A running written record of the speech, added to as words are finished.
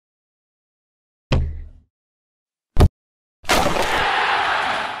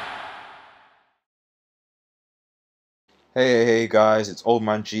Hey guys, it's Old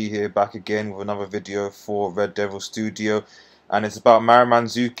Man G here back again with another video for Red Devil Studio, and it's about Mario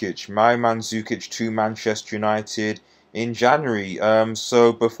Mandzukic. Mario Mandzukic to Manchester United in January.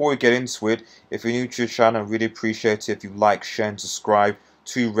 So before we get into it, if you're new to the channel, I really appreciate it if you like, share and subscribe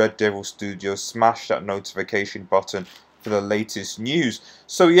to Red Devil Studio. Smash that notification button for the latest news.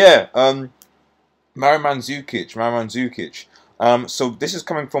 So yeah, Mario Mandzukic. So this is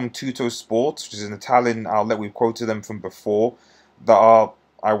coming from Tuttosport, which is an Italian outlet. We've quoted them from before, that are,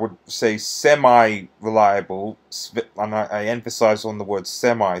 I would say, semi-reliable, and I emphasize on the word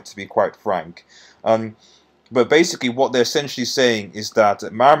semi to be quite frank. But basically what they're essentially saying is that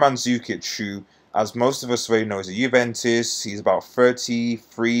Mario Mandzukic, who, as most of us already know, is a Juventus, he's about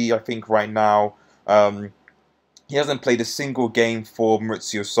 33, I think, right now. He hasn't played a single game for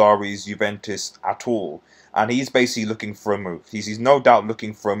Maurizio Sarri's Juventus at all. And he's basically looking for a move. He's no doubt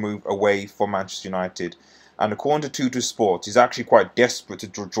looking for a move away from Manchester United. And according to Tuttosport, he's actually quite desperate to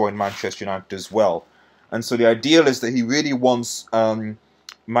join Manchester United as well. And so the ideal is that he really wants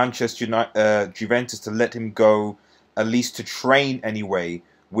Juventus to let him go, at least to train anyway,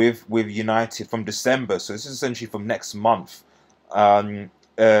 with United from December. So this is essentially from next month. So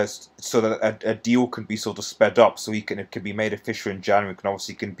that a deal can be sort of sped up, so it can be made official in January.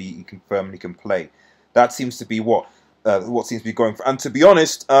 He can confirm and he can play. That seems to be what seems to be going for. And to be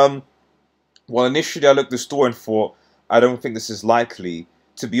honest, well, initially I looked at the story and thought, I don't think this is likely.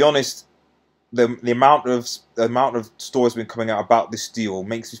 To be honest, the amount of stories been coming out about this deal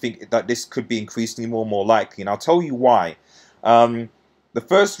makes me think that this could be increasingly more and more likely. And I'll tell you why. The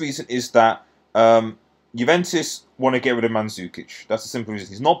first reason is that Juventus want to get rid of Mandzukic. That's the simple reason.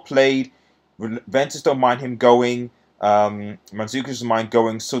 He's not played. Juventus don't mind him going. Mandzukic doesn't mind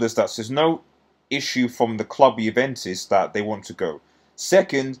going. So there's that. So there's no issue from the club Juventus that they want to go.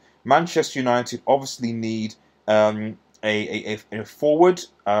 Second, Manchester United obviously need a forward,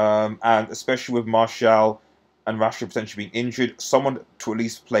 and especially with Martial and Rashford potentially being injured, someone to at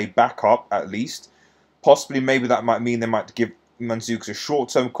least play backup at least. Possibly, maybe that might mean they might give Mandzukic a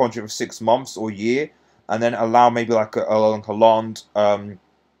short-term contract of 6 months or a year, and then allow maybe like a Haaland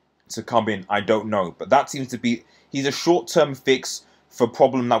to come in. I don't know, but that seems to be he's a short-term fix for a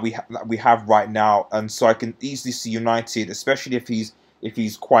problem that we have right now, and so I can easily see United, especially if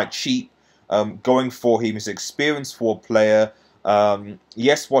he's quite cheap, going for him. He's an experienced forward player.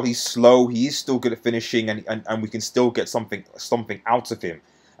 Yes, while he's slow, he is still good at finishing, and we can still get something out of him.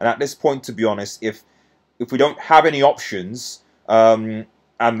 And at this point, to be honest, if we don't have any options, and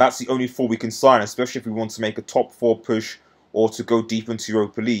that's the only four we can sign, especially if we want to make a top 4 push or to go deep into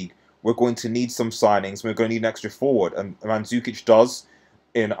Europa League, we're going to need some signings. We're going to need an extra forward, and Mandzukic does.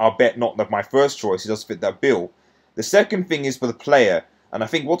 In our bet, not my first choice, he does fit that bill. The second thing is for the player, and I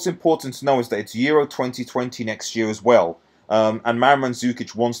think what's important to know is that it's Euro 2020 next year as well, and Mario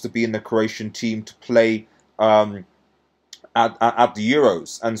Mandzukic wants to be in the Croatian team to play at the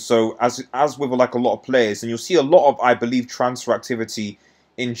Euros. And so as with like a lot of players, and you'll see a lot of, I believe, transfer activity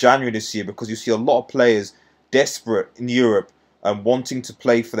in January this year, because you see a lot of players desperate in Europe, wanting to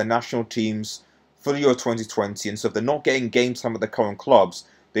play for the national teams for the Euro 2020, and so if they're not getting game time at their current clubs,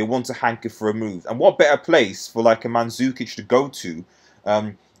 they want to hanker for a move. And what better place for like a Mandzukic to go to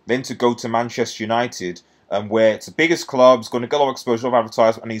than to go to Manchester United, where it's the biggest club, it's going to get a lot of exposure, a lot of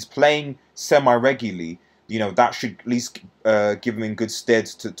advertisement, and he's playing semi-regularly. You know, that should at least give him in good stead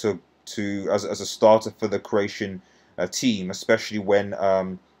as a starter for the Croatian team, especially when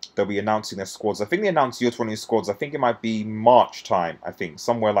they'll be announcing their squads. I think they announced the Euro 20 squads. I think it might be March time, I think,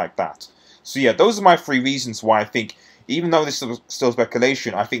 somewhere like that. So yeah, those are my 3 reasons why I think, even though this is still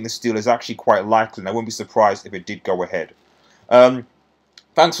speculation, I think this deal is actually quite likely, and I wouldn't be surprised if it did go ahead.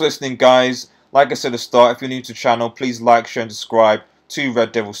 Thanks for listening, guys. Like I said at the start, if you're new to the channel, please like, share and subscribe to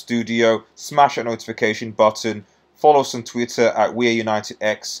Red Devil Studio. Smash that notification button. Follow us on Twitter at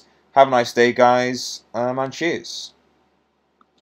WeAreUnitedX. Have a nice day, guys, and cheers.